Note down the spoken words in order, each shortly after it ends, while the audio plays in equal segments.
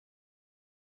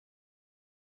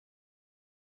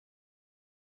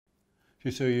To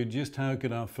show you just how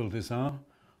good our filters are,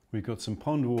 we've got some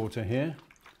pond water here.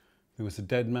 There was a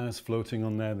dead mouse floating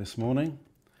on there this morning.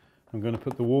 I'm going to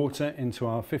put the water into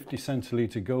our 50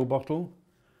 centilitre Go bottle.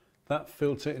 That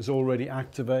filter is already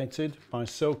activated by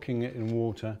soaking it in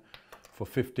water for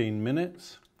 15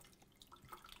 minutes.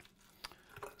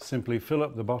 Simply fill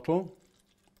up the bottle.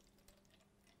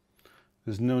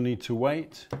 There's no need to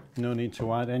wait, no need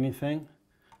to add anything,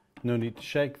 no need to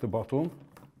shake the bottle.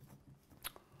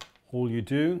 All you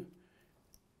do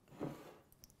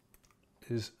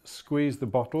is squeeze the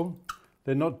bottle.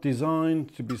 They're not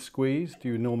designed to be squeezed.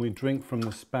 You normally drink from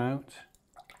the spout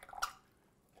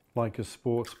like a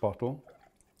sports bottle.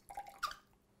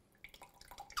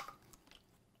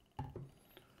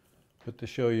 But to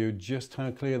show you just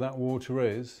how clear that water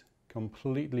is,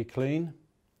 completely clean.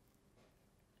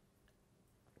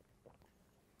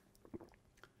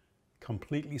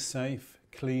 Completely safe,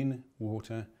 clean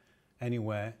water,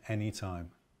 anywhere, anytime.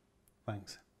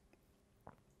 Thanks.